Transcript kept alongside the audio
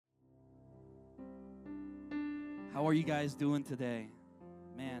How are you guys doing today?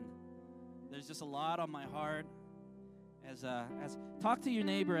 Man, there's just a lot on my heart as talk to your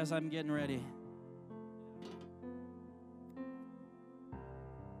neighbor as I'm getting ready. At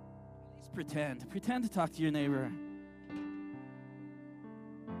least pretend to talk to your neighbor.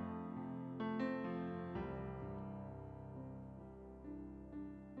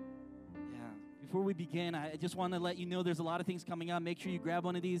 Before we begin, I just want to let you know there's a lot of things coming up. Make sure you grab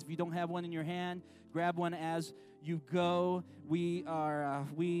one of these. If you don't have one in your hand, grab one as you go. We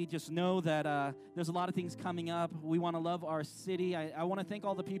just know that there's a lot of things coming up. We want to love our city. I want to thank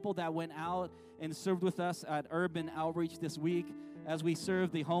all the people that went out and served with us at Urban Outreach this week as we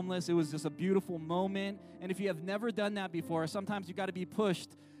served the homeless. It was just a beautiful moment. And if you have never done that before, sometimes you got to be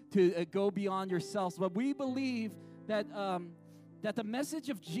pushed to go beyond yourselves. But we believe that that the message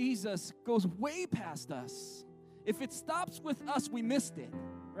of Jesus goes way past us. If it stops with us, we missed it,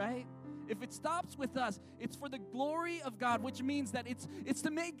 right? If it stops with us, it's for the glory of God, which means that it's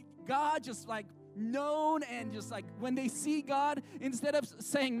to make God just like known, and just like when they see God, instead of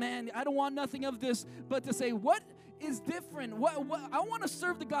saying, man, I don't want nothing of this, but to say, what is different? What I want to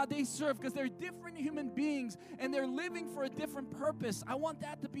serve the God they serve, because they're different human beings and they're living for a different purpose. I want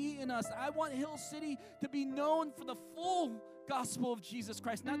that to be in us. I want Hill City to be known for the full gospel of Jesus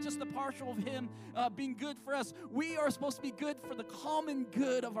Christ, not just the partial of Him being good for us. We are supposed to be good for the common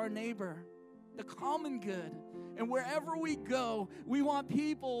good of our neighbor, the common good. And wherever we go, we want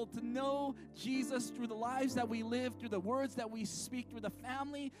people to know Jesus through the lives that we live, through the words that we speak, through the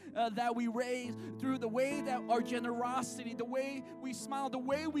family that we raise, through the way that our generosity, the way we smile, the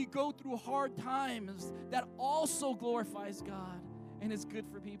way we go through hard times, that also glorifies God and is good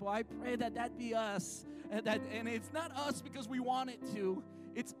for people. I pray that that be us. And it's not us because we want it to.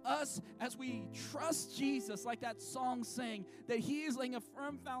 It's us as we trust Jesus, like that song saying, that He is laying a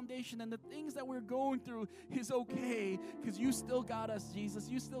firm foundation, and the things that we're going through is okay, because you still got us, Jesus.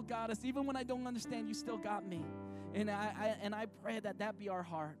 You still got us. Even when I don't understand, you still got me. And I pray that that be our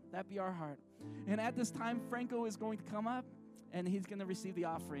heart. That be our heart. And at this time, Franco is going to come up, and he's going to receive the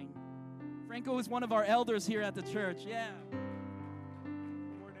offering. Franco is one of our elders here at the church. Yeah.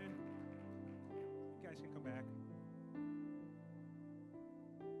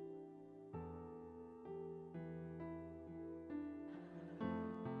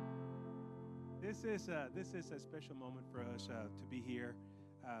 This is a special moment for us to be here.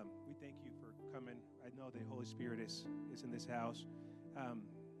 We thank you for coming. I know the Holy Spirit is in this house.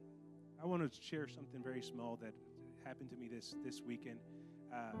 I want to share something very small that happened to me this weekend.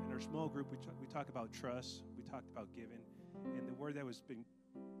 In our small group, we talk about trust. We talked about giving. And the word that was been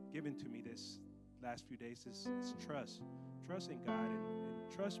given to me this last few days is trust. Trust in God.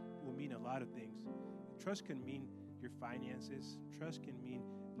 And trust will mean a lot of things. Trust can mean your finances. Trust can mean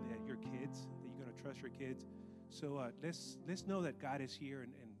your kids, that you're going to trust your kids. So let's know that God is here,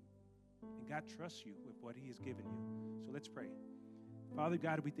 and God trusts you with what He has given you. So let's pray. Father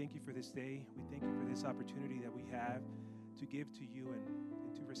God, we thank you for this day. We thank you for this opportunity that we have to give to you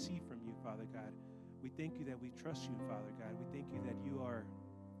and to receive from you, Father God. We thank you that we trust you, Father God. We thank you that you are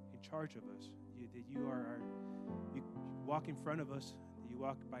in charge of us, that you walk in front of us, that you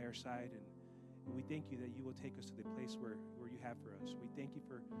walk by our side, and we thank you that you will take us to the place where you have for us. We thank you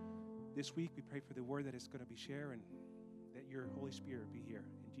for this week. We pray for the word that is going to be shared, and that your Holy Spirit be here.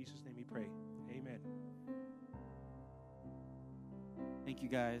 In Jesus' name we pray. Amen. Thank you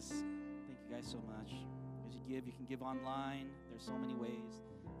guys. Thank you guys so much. As you can give online. There's so many ways.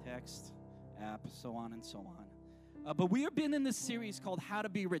 Text, app, so on and so on. But we have been in this series called How to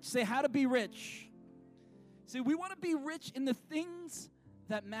Be Rich. Say, how to be rich. See, we want to be rich in the things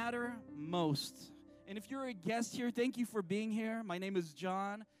that matter most. And if you're a guest here, thank you for being here. My name is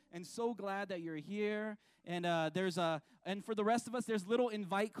John, and so glad that you're here. And and for the rest of us, there's little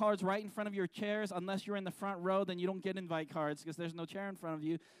invite cards right in front of your chairs. Unless you're in the front row, then you don't get invite cards because there's no chair in front of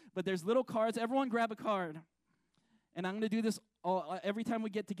you. But there's little cards. Everyone grab a card. And I'm going to do this every time we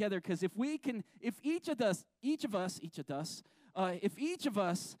get together, because if each of us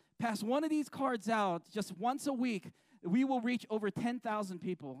pass one of these cards out just once a week, we will reach over 10,000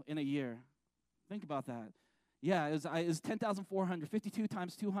 people in a year. Think about that. Yeah, it's 10,400. 52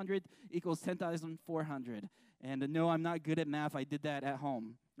 times 200 equals 10,400. And no, I'm not good at math. I did that at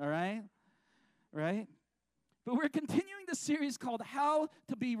home. All right? Right? But we're continuing the series called How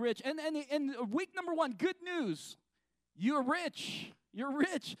to Be Rich. And week number 1, good news. You're rich. You're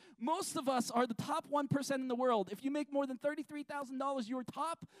rich. Most of us are the top 1% in the world. If you make more than $33,000, you're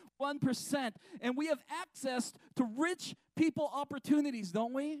top 1%. And we have access to rich people opportunities,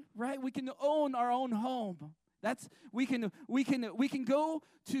 don't we? Right? We can own our own home. We can go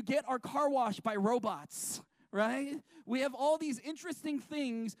to get our car washed by robots, right? We have all these interesting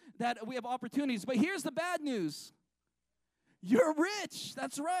things that we have opportunities. But here's the bad news. You're rich.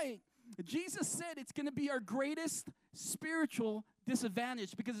 That's right. Jesus said it's going to be our greatest spiritual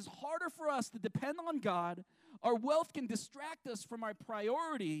disadvantage because it's harder for us to depend on God. Our wealth can distract us from our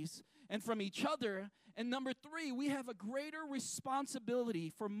priorities and from each other. And number 3, we have a greater responsibility,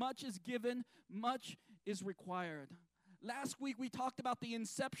 for much is given, much is required. Last week we talked about the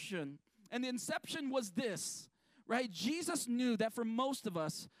inception, and the inception was this, right? Jesus knew that for most of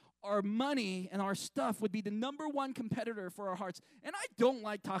us, our money and our stuff would be the number one competitor for our hearts. And I don't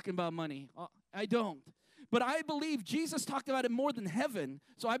like talking about money. I don't. But I believe Jesus talked about it more than heaven,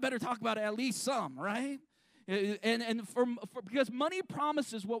 so I better talk about it at least some, right? And because money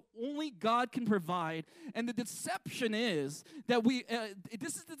promises what only God can provide, and the deception is that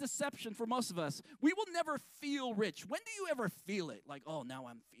this is the deception for most of us. We will never feel rich. When do you ever feel it? Like, oh, now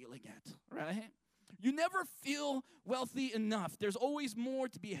I'm feeling it, right? You never feel wealthy enough. There's always more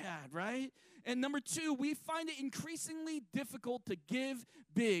to be had, right? And number 2, we find it increasingly difficult to give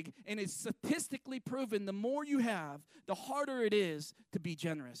big, and it's statistically proven the more you have, the harder it is to be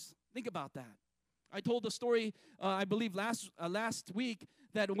generous. Think about that. I told the story, I believe, last week,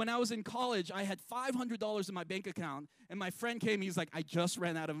 that when I was in college, I had $500 in my bank account, and my friend came, he's like, I just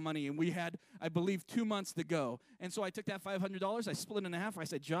ran out of money, and we had, I believe, 2 months to go. And so I took that $500, I split it in half, I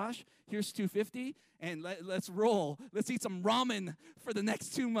said, Josh, here's $250, and let's roll. Let's eat some ramen for the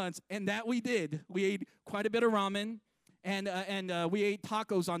next 2 months. And that we did. We ate quite a bit of ramen, and we ate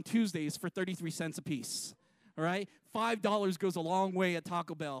tacos on Tuesdays for 33 cents a piece, all right? $5 goes a long way at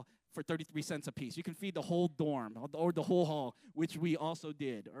Taco Bell for 33 cents a piece. You can feed the whole dorm or the whole hall, which we also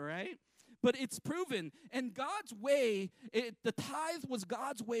did, all right? But it's proven. And God's way, the tithe was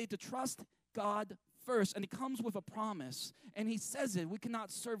God's way to trust God first. And it comes with a promise. And he says it, we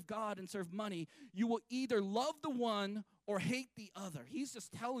cannot serve God and serve money. You will either love the one or hate the other. He's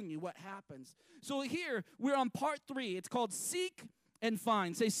just telling you what happens. So here, we're on part 3. It's called Seek and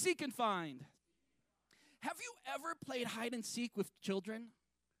Find. Say, seek and find. Have you ever played hide and seek with children?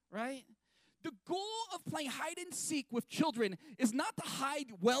 Right? The goal of playing hide and seek with children is not to hide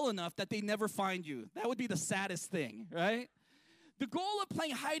well enough that they never find you. That would be the saddest thing, right? The goal of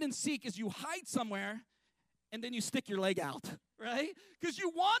playing hide and seek is you hide somewhere and then you stick your leg out, right? Because you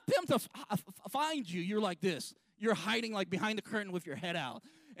want them to find you. You're like this. You're hiding like behind the curtain with your head out.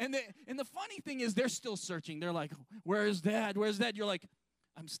 And the funny thing is they're still searching. They're like, where's Dad? Where's Dad? You're like,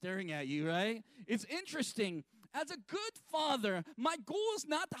 I'm staring at you, right? It's interesting. As a good father, my goal is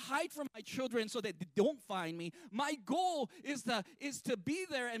not to hide from my children so that they don't find me. My goal is to be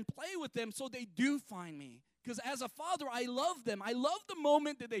there and play with them so they do find me. Because as a father, I love them. I love the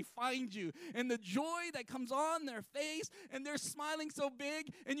moment that they find you and the joy that comes on their face and they're smiling so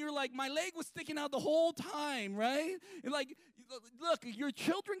big and you're like, my leg was sticking out the whole time, right? And like, look, your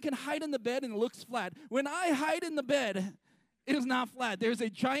children can hide in the bed and it looks flat. When I hide in the bed, it is not flat. There's a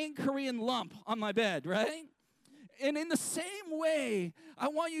giant Korean lump on my bed, right? And in the same way, I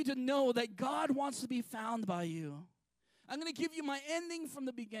want you to know that God wants to be found by you. I'm going to give you my ending from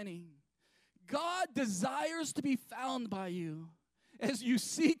the beginning. God desires to be found by you. As you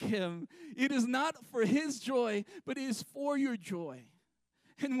seek him, it is not for his joy, but it is for your joy.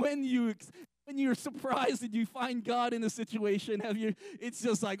 And when you're surprised that you find God in a situation, it's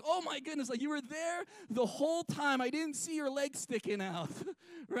just like, oh my goodness, like you were there the whole time. I didn't see your legs sticking out,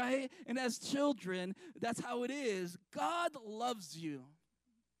 right? And as children, that's how it is. God loves you.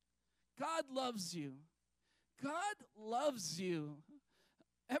 God loves you. God loves you.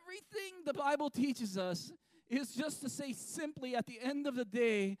 Everything the Bible teaches us is just to say simply at the end of the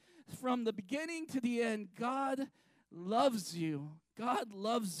day, from the beginning to the end, God loves you. God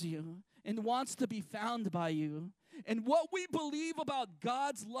loves you and wants to be found by you. And what we believe about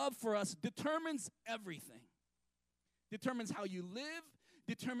God's love for us determines everything. Determines how you live,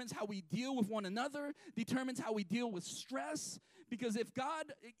 determines how we deal with one another, determines how we deal with stress. Because if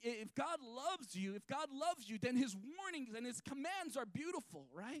God loves you, then his warnings and his commands are beautiful,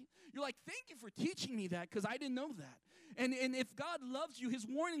 right? You're like, thank you for teaching me that because I didn't know that. And if God loves you, his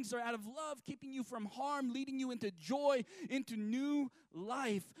warnings are out of love, keeping you from harm, leading you into joy, into new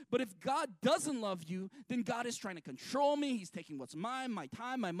life. But if God doesn't love you, then God is trying to control me. He's taking what's mine, my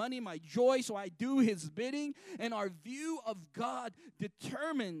time, my money, my joy, so I do his bidding. And our view of God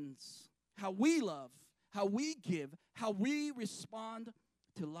determines how we love, how we give, how we respond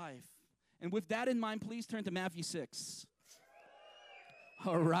to life. And with that in mind, please turn to Matthew 6.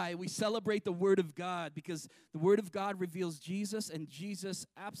 All right, we celebrate the Word of God because the Word of God reveals Jesus, and Jesus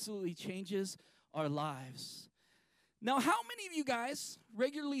absolutely changes our lives. Now, how many of you guys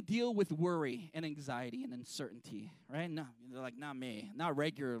regularly deal with worry and anxiety and uncertainty, right? No, they're like, not me, not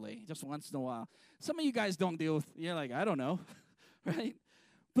regularly, just once in a while. Some of you guys don't deal with, you're like, I don't know, right?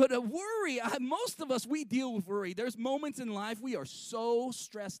 But worry, most of us, we deal with worry. There's moments in life we are so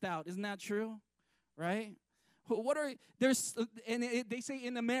stressed out. Isn't that true, right? They say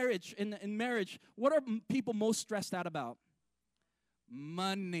in marriage, what are people most stressed out about?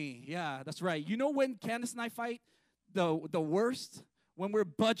 Money. Yeah, that's right. You know when Candace and I fight the worst? When we're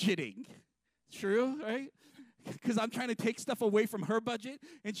budgeting. True, right? Because I'm trying to take stuff away from her budget,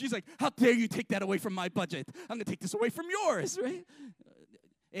 and she's like, how dare you take that away from my budget? I'm going to take this away from yours, right?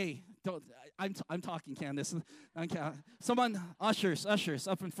 Hey, don't. I'm talking, Candace. Someone, ushers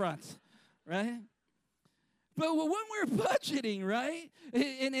up in front, right? But when we're budgeting, right,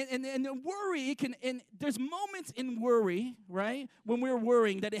 and worry, and there's moments in worry, right, when we're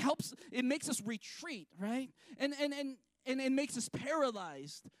worrying that it makes us retreat, right, and it makes us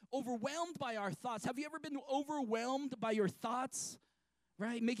paralyzed, overwhelmed by our thoughts. Have you ever been overwhelmed by your thoughts,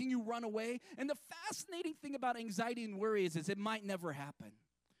 right, making you run away? And the fascinating thing about anxiety and worry is it might never happen.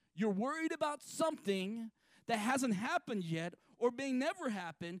 You're worried about something that hasn't happened yet or may never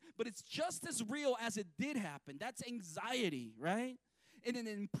happen, but it's just as real as it did happen. That's anxiety, right? And it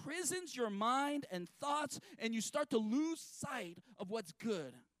imprisons your mind and thoughts, and you start to lose sight of what's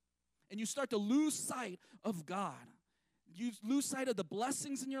good. And you start to lose sight of God. You lose sight of the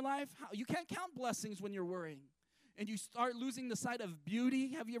blessings in your life. You can't count blessings when you're worrying. And you start losing the sight of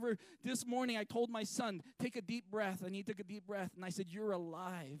beauty. Have you ever, this morning I told my son, take a deep breath, and he took a deep breath, and I said, you're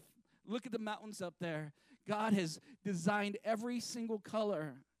alive. Look at the mountains up there. God has designed every single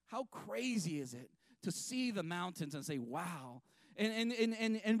color. How crazy is it to see the mountains and say, wow.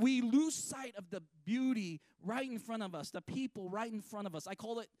 And we lose sight of the beauty right in front of us, the people right in front of us. I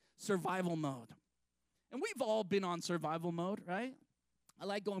call it survival mode. And we've all been on survival mode, right? I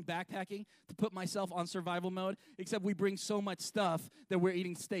like going backpacking to put myself on survival mode, except we bring so much stuff that we're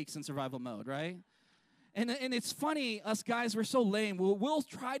eating steaks in survival mode, right? And it's funny, us guys, we're so lame. We'll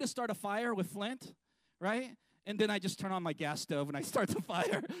try to start a fire with flint, right? And then I just turn on my gas stove and I start the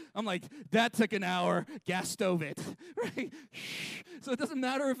fire. I'm like, that took an hour, gas stove it, right? So it doesn't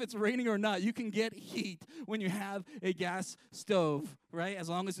matter if it's raining or not. You can get heat when you have a gas stove, right? As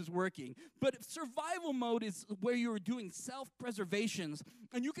long as it's working. But survival mode is where you're doing self-preservations,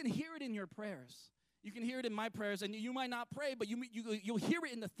 and you can hear it in your prayers. You can hear it in my prayers, and you might not pray, but you'll hear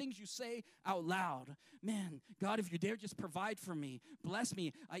it in the things you say out loud. Man, God, if you dare just provide for me, bless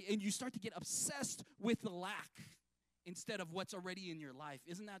me. And you start to get obsessed with the lack instead of what's already in your life.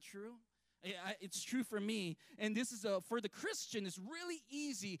 Isn't that true? It's true for me. And this is for the Christian, it's really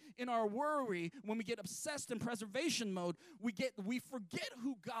easy in our worry when we get obsessed in preservation mode. We forget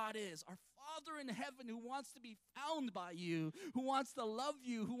who God is, our Father in heaven who wants to be found by you, who wants to love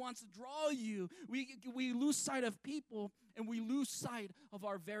you, who wants to draw you. We lose sight of people, and we lose sight of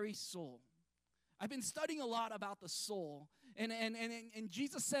our very soul. I've been studying a lot about the soul, and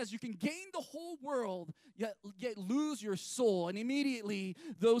Jesus says you can gain the whole world, yet lose your soul. And immediately,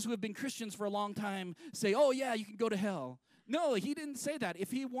 those who have been Christians for a long time say, oh yeah, you can go to hell. No, he didn't say that.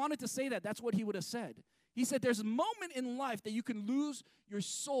 If he wanted to say that, that's what he would have said. He said there's a moment in life that you can lose your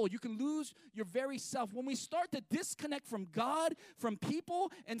soul. You can lose your very self. When we start to disconnect from God, from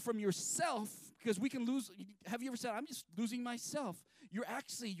people, and from yourself, because we can lose. Have you ever said, I'm just losing myself? You're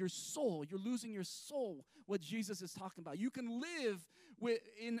actually your soul. You're losing your soul, what Jesus is talking about. You can live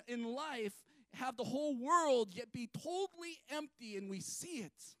in life, have the whole world, yet be totally empty, and we see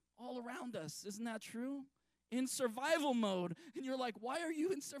it all around us. Isn't that true? In survival mode. And you're like, why are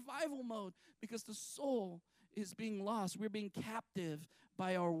you in survival mode? Because the soul is being lost. We're being captive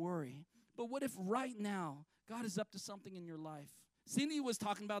by our worry. But what if right now God is up to something in your life? Cindy was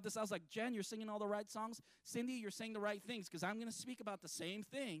talking about this. I was like, Jen, you're singing all the right songs. Cindy, you're saying the right things, because I'm going to speak about the same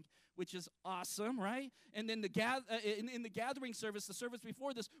thing, which is awesome, right? And then in the gathering service, the service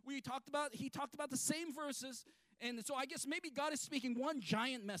before this, he talked about the same verses. And so I guess maybe God is speaking one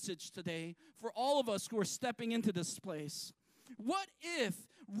giant message today for all of us who are stepping into this place. What if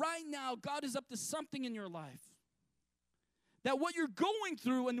right now God is up to something in your life? That what you're going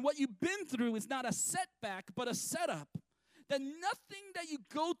through and what you've been through is not a setback, but a setup. That nothing that you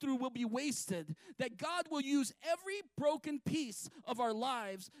go through will be wasted. That God will use every broken piece of our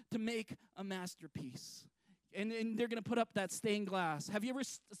lives to make a masterpiece. And they're going to put up that stained glass. Have you ever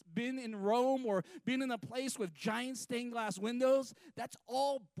been in Rome or been in a place with giant stained glass windows? That's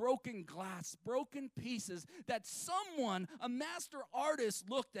all broken glass, broken pieces that someone, a master artist,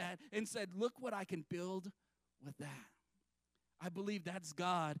 looked at and said, look what I can build with that. I believe that's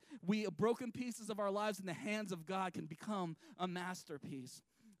God. Broken pieces of our lives in the hands of God can become a masterpiece.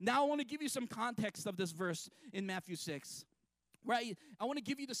 Now I want to give you some context of this verse in Matthew 6. Right? I want to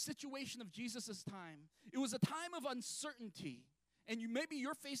give you the situation of Jesus' time. It was a time of uncertainty. And maybe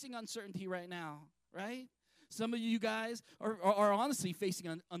you're facing uncertainty right now, right? Some of you guys are honestly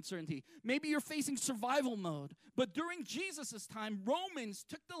facing uncertainty. Maybe you're facing survival mode. But during Jesus' time, Romans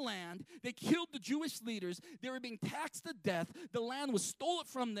took the land. They killed the Jewish leaders. They were being taxed to death. The land was stolen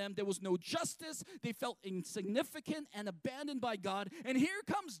from them. There was no justice. They felt insignificant and abandoned by God. And here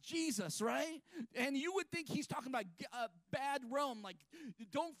comes Jesus, right? And you would think he's talking about bad Rome, like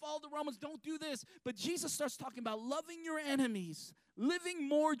don't follow the Romans, don't do this. But Jesus starts talking about loving your enemies, living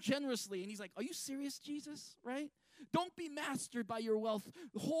more generously. And he's like, are you serious, Jesus? Right? Don't be mastered by your wealth.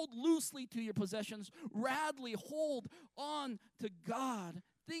 Hold loosely to your possessions. Radly hold on to God.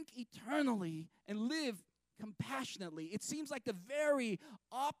 Think eternally and live compassionately. It seems like the very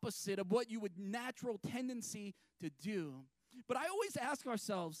opposite of what you would natural tendency to do. But I always ask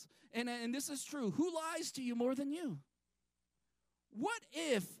ourselves, and this is true, who lies to you more than you? What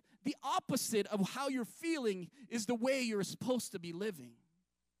if the opposite of how you're feeling is the way you're supposed to be living?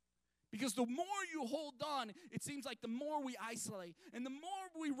 Because the more you hold on, it seems like the more we isolate. And the more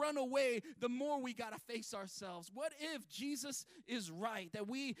we run away, the more we got to face ourselves. What if Jesus is right?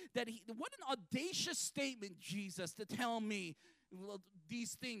 What an audacious statement, Jesus, to tell me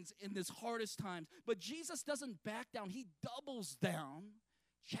these things in this hardest times. But Jesus doesn't back down. He doubles down,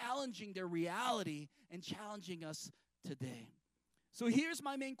 challenging their reality and challenging us today. So here's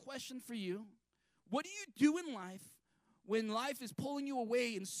my main question for you. What do you do in life when life is pulling you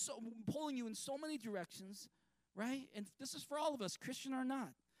away and pulling you in so many directions, right? And this is for all of us, Christian or not.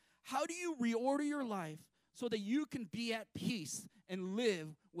 How do you reorder your life so that you can be at peace and live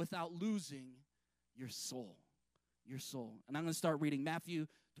without losing your soul? Your soul. And I'm going to start reading Matthew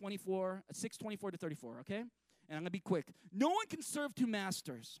 6:24 to 34, okay? And I'm going to be quick. No one can serve two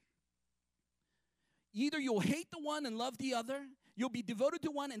masters. Either you'll hate the one and love the other. You'll be devoted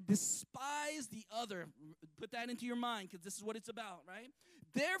to one and despise the other. Put that into your mind because this is what it's about, right?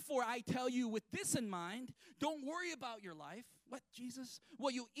 Therefore, I tell you with this in mind, don't worry about your life. What, Jesus?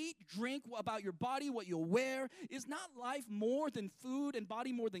 What you eat, drink, about your body, what you'll wear. Is not life more than food and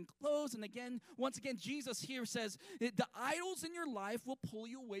body more than clothes? And again, once again, Jesus here says, the idols in your life will pull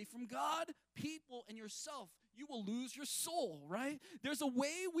you away from God, people, and yourself. You will lose your soul, right? There's a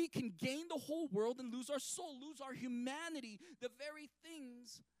way we can gain the whole world and lose our soul, lose our humanity, the very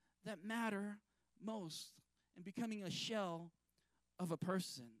things that matter most, and becoming a shell of a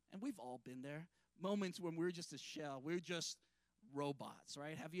person. And we've all been there. Moments when we're just a shell. We're just robots,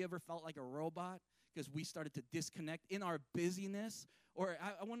 right? Have you ever felt like a robot? Because we started to disconnect in our busyness. Or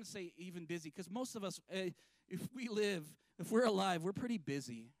I want to say even busy, because most of us, if we're alive, we're pretty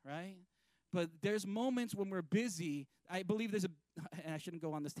busy, right? But there's moments when we're busy. I believe and I shouldn't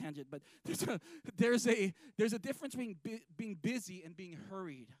go on this tangent, but there's a difference between being busy and being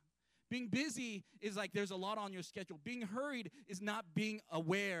hurried. Being busy is like there's a lot on your schedule. Being hurried is not being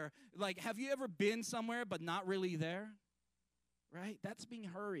aware. Like, have you ever been somewhere but not really there? Right? That's being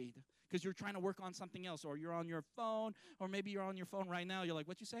hurried because you're trying to work on something else, or you're on your phone, or maybe you're on your phone right now. You're like,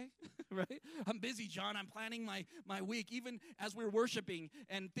 what you say? Right? I'm busy, John. I'm planning my week. Even as we're worshiping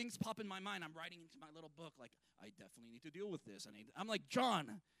and things pop in my mind, I'm writing into my little book like, I definitely need to deal with this. I'm like,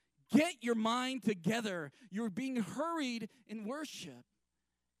 John, get your mind together. You're being hurried in worship.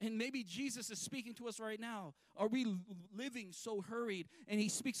 And maybe Jesus is speaking to us right now. Are we living so hurried? And he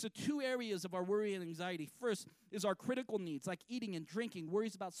speaks to two areas of our worry and anxiety. First is our critical needs, like eating and drinking,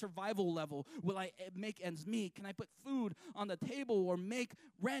 worries about survival level. Will I make ends meet? Can I put food on the table or make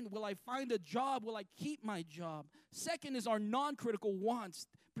rent? Will I find a job? Will I keep my job? Second is our non-critical wants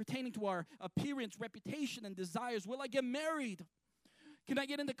pertaining to our appearance, reputation, and desires. Will I get married? Can I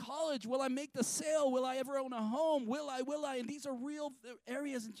get into college? Will I make the sale? Will I ever own a home? Will I? And these are real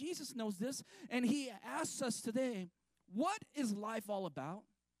areas, and Jesus knows this. And he asks us today, what is life all about?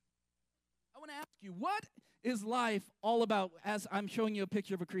 I want to ask you, what is life all about? As I'm showing you a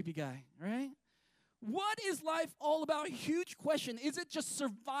picture of a creepy guy, right? What is life all about? Huge question. Is it just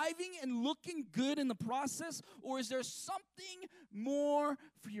surviving and looking good in the process, or is there something more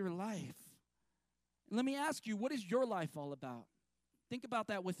for your life? And let me ask you, what is your life all about? Think about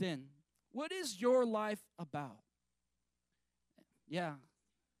that within. What is your life about? Yeah.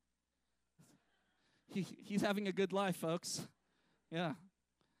 He's having a good life, folks. Yeah.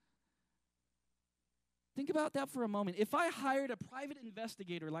 Think about that for a moment. If I hired a private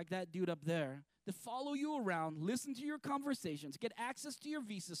investigator like that dude up there to follow you around, listen to your conversations, get access to your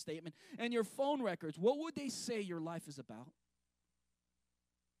visa statement and your phone records, what would they say your life is about?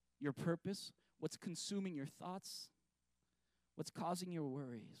 your purpose? What's consuming your thoughts? What's causing your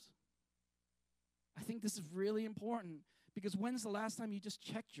worries? I think this is really important because when's the last time you just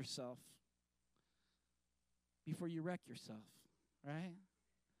checked yourself before you wreck yourself, right?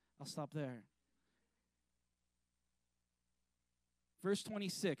 I'll stop there. Verse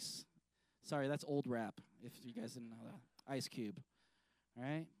 26. Sorry, that's old rap, if you guys didn't know that. Ice Cube. All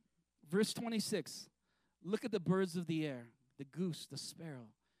right? Verse 26. Look at the birds of the air, the goose, the sparrow.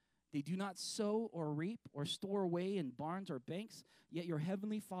 They do not sow or reap or store away in barns or banks, yet your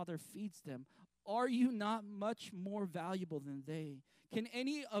heavenly Father feeds them. Are you not much more valuable than they? Can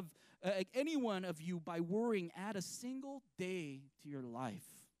any one of you, by worrying, add a single day to your life?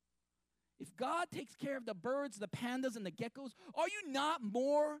 If God takes care of the birds, the pandas, and the geckos, are you not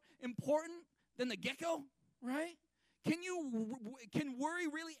more important than the gecko, right? Can worry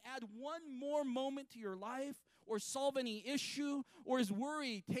really add one more moment to your life or solve any issue? Or is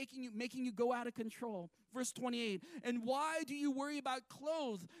worry making you go out of control? Verse 28, and why do you worry about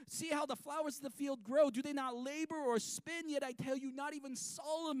clothes? See how the flowers of the field grow. Do they not labor or spin? Yet I tell you, not even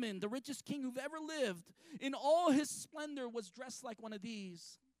Solomon, the richest king who've ever lived, in all his splendor was dressed like one of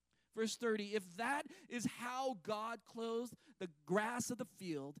these. Verse 30, if that is how God clothes the grass of the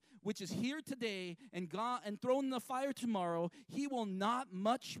field, which is here today and thrown in the fire tomorrow, he will not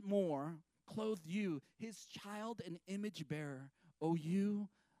much more clothe you, his child and image bearer, O you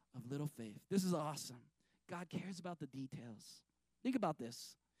of little faith. This is awesome. God cares about the details. Think about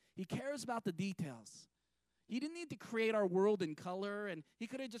this. He cares about the details. He didn't need to create our world in color, and he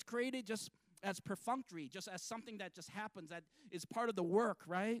could have just created just as perfunctory, just as something that just happens, that is part of the work,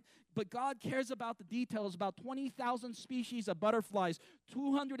 right? But God cares about the details, about 20,000 species of butterflies,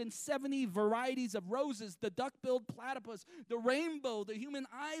 270 varieties of roses, the duck-billed platypus, the rainbow, the human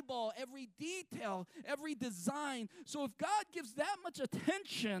eyeball, every detail, every design. So if God gives that much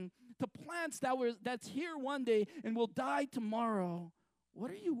attention to plants that's here one day and will die tomorrow, what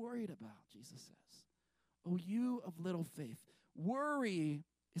are you worried about, Jesus says? Oh, you of little faith. Worry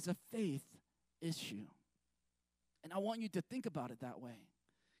is a faith issue. And I want you to think about it that way,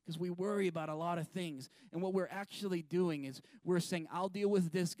 because we worry about a lot of things. And what we're actually doing is we're saying, I'll deal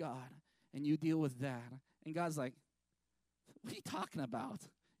with this, God, and you deal with that. And God's like, what are you talking about?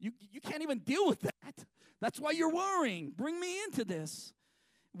 You can't even deal with that. That's why you're worrying. Bring me into this.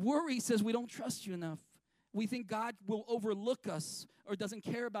 Worry says we don't trust you enough. We think God will overlook us or doesn't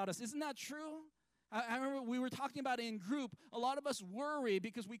care about us. Isn't that true? I remember we were talking about it in group. A lot of us worry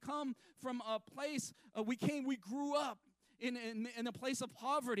because we come from a place, we grew up in a place of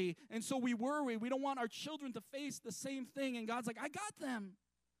poverty, and so we worry. We don't want our children to face the same thing, and God's like, I got them.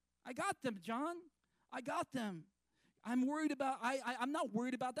 I got them, John. I got them. I'm not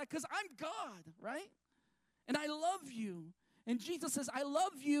worried about that because I'm God, right? And I love you. And Jesus says, I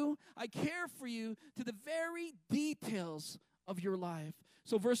love you. I care for you to the very details of your life.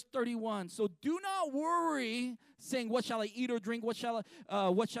 So verse 31, so do not worry, saying, what shall I eat or drink? What shall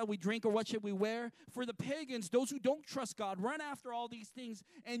we drink, or what should we wear? For the pagans, those who don't trust God, run after all these things.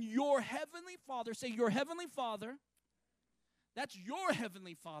 And your heavenly Father, say your heavenly Father, that's your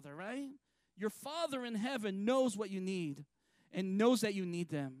heavenly Father, right? Your Father in heaven knows what you need and knows that you need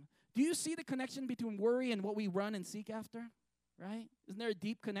them. Do you see the connection between worry and what we run and seek after, right? Isn't there a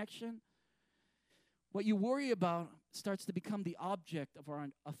deep connection? What you worry about starts to become the object of our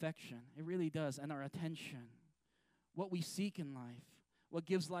affection. It really does, and our attention. What we seek in life, what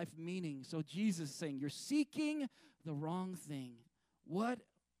gives life meaning. So Jesus is saying, you're seeking the wrong thing.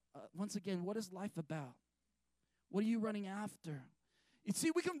 Once again, what is life about? What are you running after? You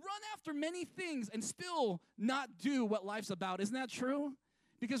see, we can run after many things and still not do what life's about. Isn't that true?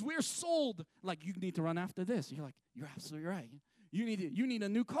 Because we're sold, like, you need to run after this. You're like, you're absolutely right. You need a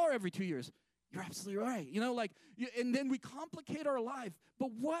new car every 2 years. You're absolutely right. And then we complicate our life. But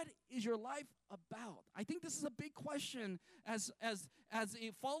what is your life about? I think this is a big question as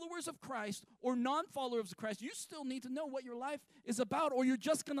followers of Christ or non-followers of Christ. You still need to know what your life is about, or you're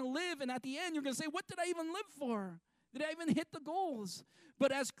just going to live, and at the end, you're going to say, what did I even live for? Did I even hit the goals?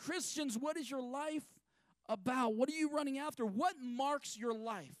 But as Christians, what is your life about? What are you running after? What marks your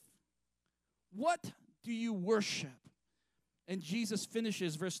life? What do you worship? And Jesus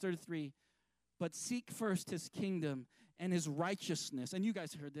finishes, verse 33, but seek first his kingdom and his righteousness. And you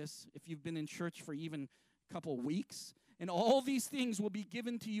guys heard this if you've been in church for even a couple weeks. And all these things will be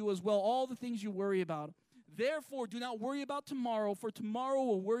given to you as well, all the things you worry about. Therefore, do not worry about tomorrow, for tomorrow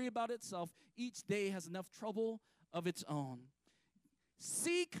will worry about itself. Each day has enough trouble of its own.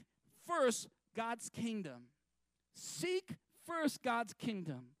 Seek first God's kingdom. Seek first God's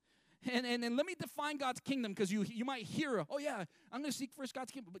kingdom. And let me define God's kingdom, because you might hear, oh yeah, I'm going to seek first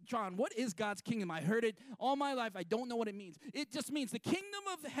God's kingdom. But John, what is God's kingdom? I heard it all my life. I don't know what it means. It just means the kingdom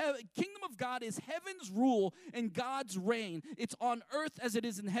of God is heaven's rule and God's reign. It's on earth as it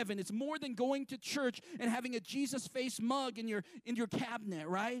is in heaven. It's more than going to church and having a Jesus face mug in your cabinet,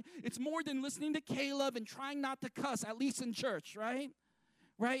 right? It's more than listening to Caleb and trying not to cuss, at least in church, right?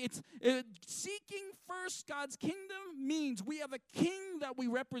 Right? It's seeking first God's kingdom means we have a king that we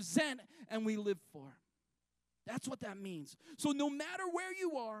represent and we live for. That's what that means. So no matter where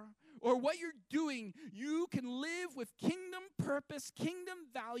you are or what you're doing, you can live with kingdom purpose, kingdom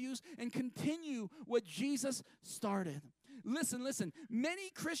values, and continue what Jesus started. Listen. Many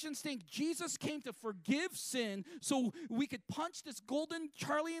Christians think Jesus came to forgive sin so we could punch this golden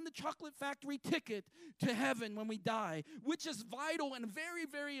Charlie in the Chocolate Factory ticket to heaven when we die, which is vital and very,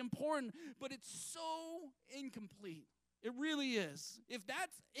 very important, but it's so incomplete. It really is. If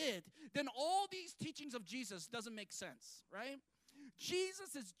that's it, then all these teachings of Jesus doesn't make sense, right?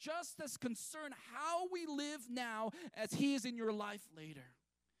 Jesus is just as concerned how we live now as he is in your life later.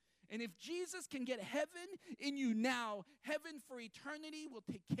 And if Jesus can get heaven in you now, heaven for eternity will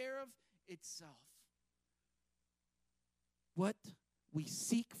take care of itself. What we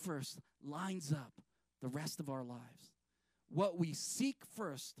seek first lines up the rest of our lives. What we seek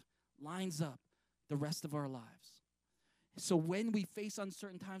first lines up the rest of our lives. So when we face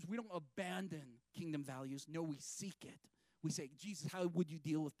uncertain times, we don't abandon kingdom values. No, we seek it. We say, Jesus, how would you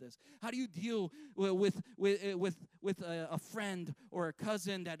deal with this? How do you deal with a friend or a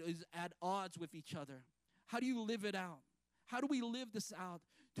cousin that is at odds with each other? How do you live it out? How do we live this out?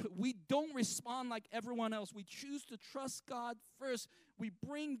 We don't respond like everyone else. We choose to trust God first. We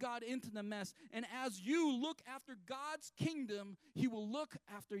bring God into the mess. And as you look after God's kingdom, he will look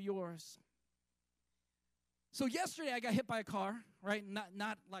after yours. So yesterday I got hit by a car, right?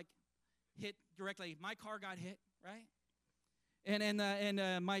 Not like hit directly. My car got hit, right?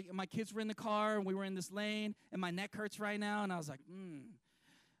 And my kids were in the car, and we were in this lane, and my neck hurts right now, and I was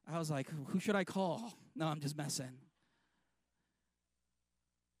like, who should I call? No, I'm just messing.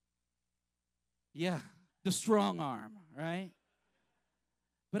 Yeah, the strong arm, right?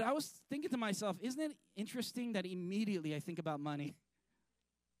 But I was thinking to myself, isn't it interesting that immediately I think about money?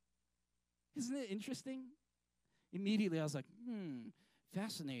 Isn't it interesting? Immediately I was like,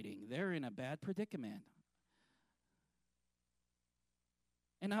 fascinating. They're in a bad predicament.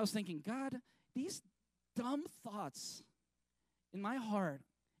 And I was thinking, God, these dumb thoughts in my heart,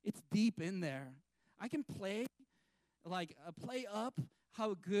 it's deep in there. I can play up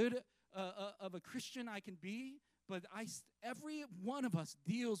how good of a Christian I can be, but every one of us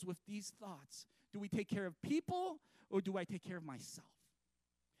deals with these thoughts. Do we take care of people, or do I take care of myself?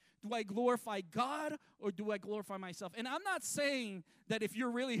 Do I glorify God, or do I glorify myself? And I'm not saying that if you're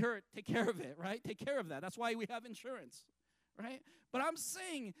really hurt, take care of it, right? Take care of that. That's why we have insurance. Right? But I'm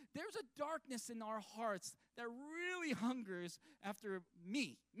saying there's a darkness in our hearts that really hungers after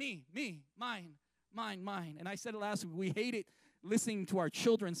me, mine. And I said it last week, we hate it listening to our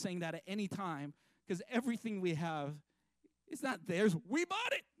children saying that at any time, because everything we have is not theirs. We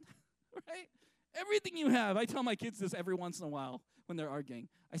bought it, right? Everything you have. I tell my kids this every once in a while when they're arguing.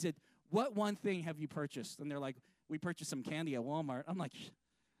 I said, what one thing have you purchased? And they're like, we purchased some candy at Walmart. I'm like,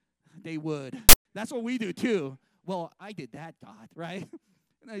 they would. That's what we do too. Well, I did that, God, right?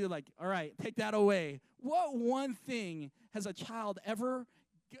 And you're like, all right, take that away. What one thing has a child ever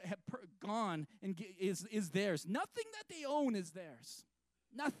gone and is theirs? Nothing that they own is theirs.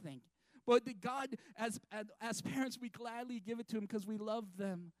 Nothing. But God, as parents, we gladly give it to them because we love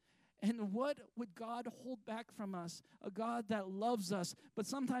them. And what would God hold back from us? A God that loves us, but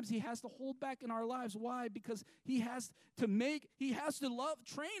sometimes he has to hold back in our lives. Why? Because he has to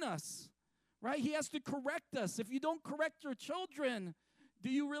train us. Right? He has to correct us. If you don't correct your children, do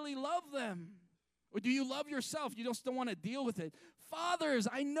you really love them? Or do you love yourself? You just don't want to deal with it. Fathers,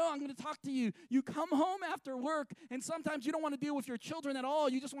 I know I'm going to talk to you. You come home after work, and sometimes you don't want to deal with your children at all.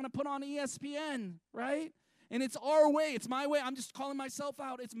 You just want to put on ESPN, right? And it's our way. It's my way. I'm just calling myself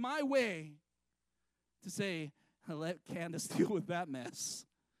out. It's my way to say, let Candace deal with that mess.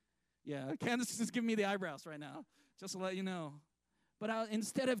 Yeah, Candace is giving me the eyebrows right now, just to let you know. But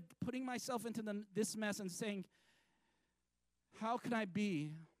instead of putting myself into this mess and saying, how can I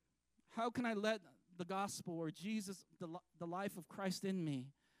let the gospel or Jesus, the life of Christ in me,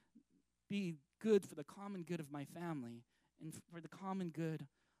 be good for the common good of my family and for the common good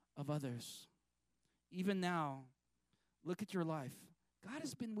of others? Even now, look at your life. God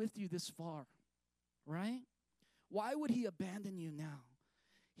has been with you this far, right? Why would he abandon you now?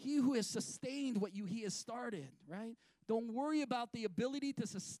 He who who has sustained what he has started, right? Don't worry about the ability to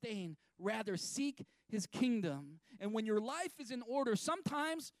sustain. Rather, seek his kingdom. And when your life is in order,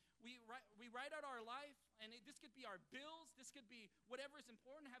 sometimes we write out our life, and this could be our bills. This could be whatever is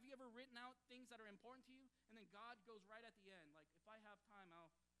important. Have you ever written out things that are important to you? And then God goes right at the end. Like, if I have time,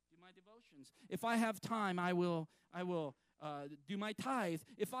 I'll do my devotions. If I have time, I will do my tithe.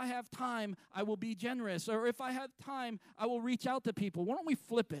 If I have time, I will be generous. Or if I have time, I will reach out to people. Why don't we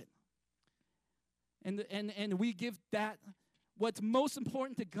flip it? And we give that what's most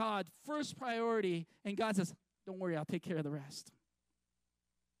important to God first priority. And God says, don't worry, I'll take care of the rest.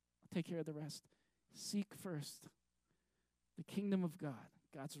 I'll take care of the rest. Seek first the kingdom of God,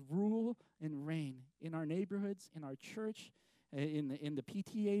 God's rule and reign in our neighborhoods, in our church, in the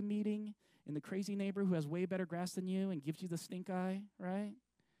PTA meeting, in the crazy neighbor who has way better grass than you and gives you the stink eye, right?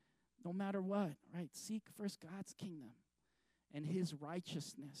 No matter what, right? Seek first God's kingdom and his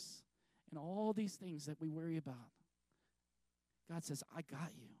righteousness and all these things that we worry about. God says, I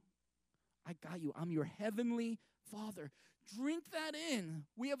got you. I got you. I'm your heavenly Father. Drink that in.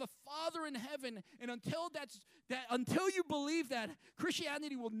 We have a Father in heaven, and until you believe that,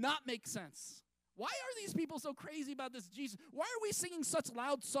 Christianity will not make sense. Why are these people so crazy about this Jesus? Why are we singing such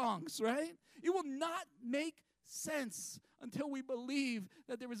loud songs, right? It will not make sense until we believe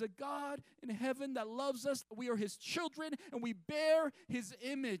that there is a God in heaven that loves us. We are his children, and we bear his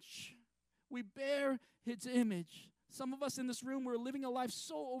image. We bear his image. Some of us in this room, we're living a life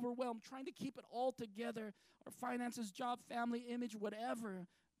so overwhelmed, trying to keep it all together. Our finances, job, family, image, whatever.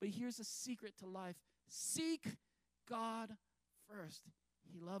 But here's a secret to life. Seek God first.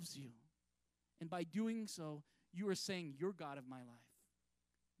 He loves you. And by doing so, you are saying, you're God of my life.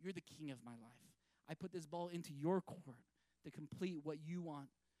 You're the king of my life. I put this ball into your court to complete what you want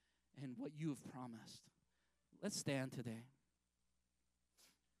and what you have promised. Let's stand today.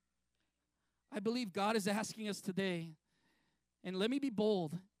 I believe God is asking us today, and let me be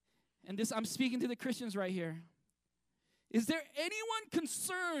bold, and this I'm speaking to the Christians right here. Is there anyone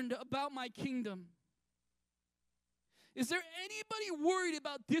concerned about my kingdom? Is there anybody worried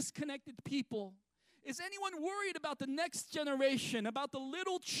about disconnected people? Is anyone worried about the next generation, about the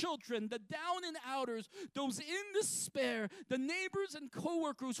little children, the down and outers, those in despair, the neighbors and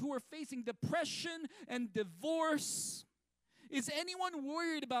coworkers who are facing depression and divorce? Is anyone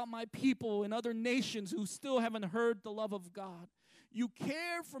worried about my people in other nations who still haven't heard the love of God? You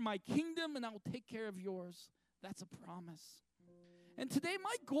care for my kingdom, and I will take care of yours. That's a promise. And today,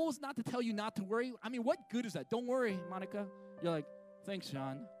 my goal is not to tell you not to worry. I mean, what good is that? Don't worry, Monica. You're like, thanks,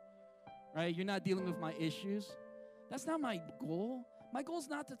 Sean. Right? You're not dealing with my issues. That's not my goal. My goal is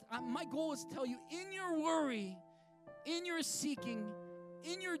not to. My goal is to tell you, in your worry, in your seeking,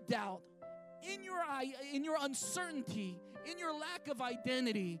 in your doubt, in your uncertainty, in your lack of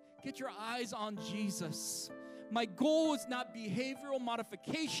identity, get your eyes on Jesus. My goal is not behavioral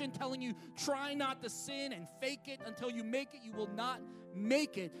modification, telling you try not to sin and fake it until you make it. You will not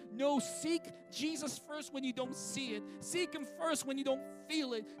make it. No, seek Jesus first when you don't see it. Seek him first when you don't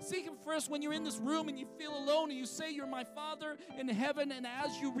feel it. Seek him first when you're in this room and you feel alone and you say you're my Father in heaven. And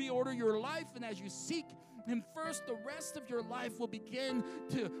as you reorder your life and as you seek him first, the rest of your life will begin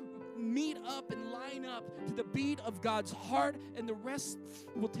to meet up and line up to the beat of God's heart, and the rest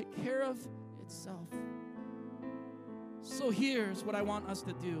will take care of itself. So here's what I want us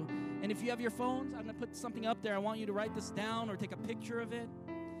to do. And if you have your phones, I'm going to put something up there. I want you to write this down or take a picture of it.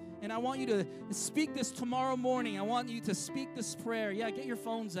 And I want you to speak this tomorrow morning. I want you to speak this prayer. Yeah, get your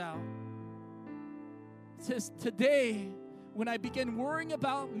phones out. It says, today, when I begin worrying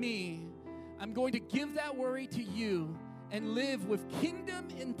about me, I'm going to give that worry to you and live with kingdom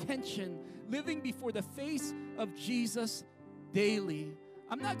intention, living before the face of Jesus daily.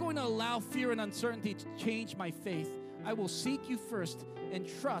 I'm not going to allow fear and uncertainty to change my faith. I will seek you first and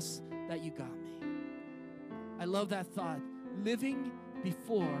trust that you got me. I love that thought. Living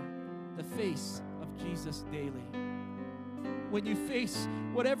before the face of Jesus daily. When you face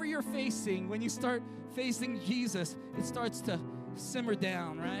whatever you're facing, when you start facing Jesus, it starts to simmer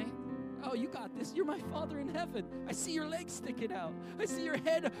down, right? Oh, you got this. You're my Father in heaven. I see your legs sticking out. I see your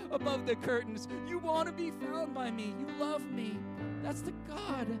head above the curtains. You want to be found by me. You love me. That's the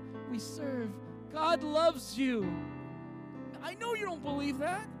God we serve. God loves you. I know you don't believe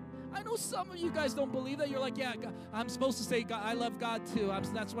that. I know some of you guys don't believe that. You're like, yeah, God, I'm supposed to say, God, I love God too.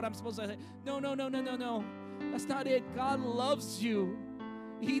 That's what I'm supposed to say. No. That's not it. God loves you.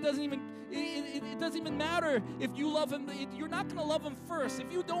 He doesn't even, it doesn't even matter if you love him. You're not going to love him first.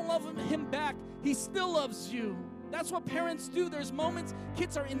 If you don't love him back, he still loves you. That's what parents do. There's moments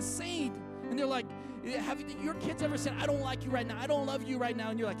kids are insane. And they're like, Have your kids ever said, I don't like you right now, I don't love you right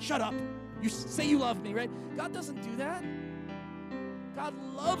now, and you're like, shut up, you say you love me, right? God doesn't do that. God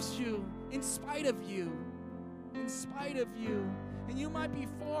loves you in spite of you. In spite of you. And you might be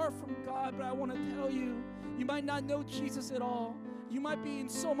far from God, but I want to tell you, you might not know Jesus at all. You might be in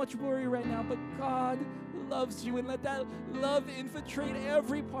so much worry right now, but God loves you, and let that love infiltrate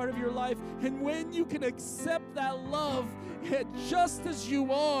every part of your life. And when you can accept that love just as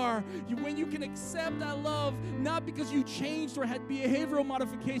you are, when you can accept that love, not because you changed or had behavioral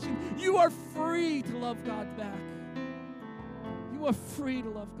modification, you are free to love God back. You are free to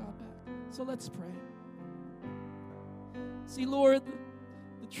love God back. So let's pray. See, Lord,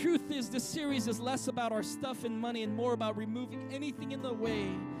 the truth is this series is less about our stuff and money and more about removing anything in the way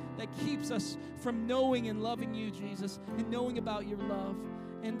that keeps us from knowing and loving you, Jesus, and knowing about your love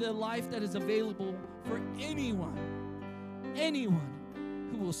and the life that is available for anyone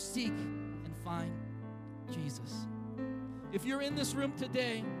who will seek and find Jesus. If you're in this room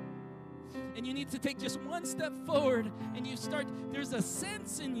today and you need to take just one step forward and there's a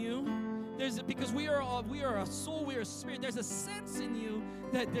sense in you, because we are a soul, we are a spirit. There's a sense in you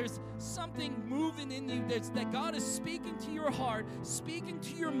that there's something moving in you, that God is speaking to your heart, speaking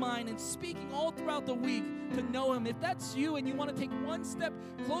to your mind, and speaking all throughout the week to know Him. If that's you and you want to take one step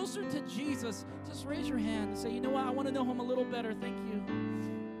closer to Jesus, just raise your hand and say, you know what, I want to know Him a little better. Thank you.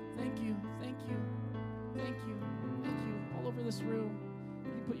 Thank you. Thank you. Thank you. Thank you. All over this room.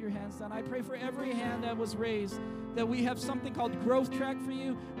 You put your hands down. I pray for every hand that was raised, that we have something called Growth Track for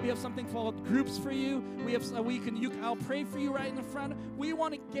you. We have something called groups for you. I'll pray for you right in the front. We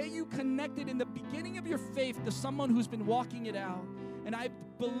want to get you connected in the beginning of your faith to someone who's been walking it out. And I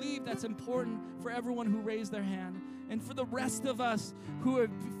believe that's important for everyone who raised their hand. And for the rest of us who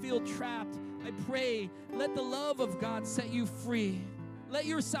feel trapped, I pray, let the love of God set you free. Let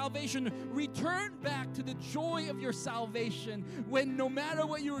your salvation return back to the joy of your salvation, when no matter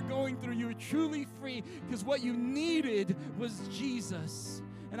what you were going through, you were truly free, because what you needed was Jesus.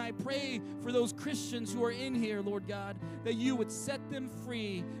 And I pray for those Christians who are in here, Lord God, that you would set them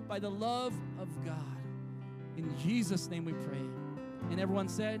free by the love of God. In Jesus' name we pray. And everyone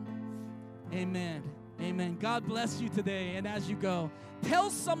said, amen. Amen. God bless you today. And as you go, tell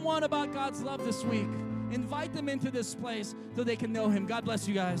someone about God's love this week. Invite them into this place so they can know Him. God bless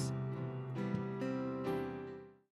you guys.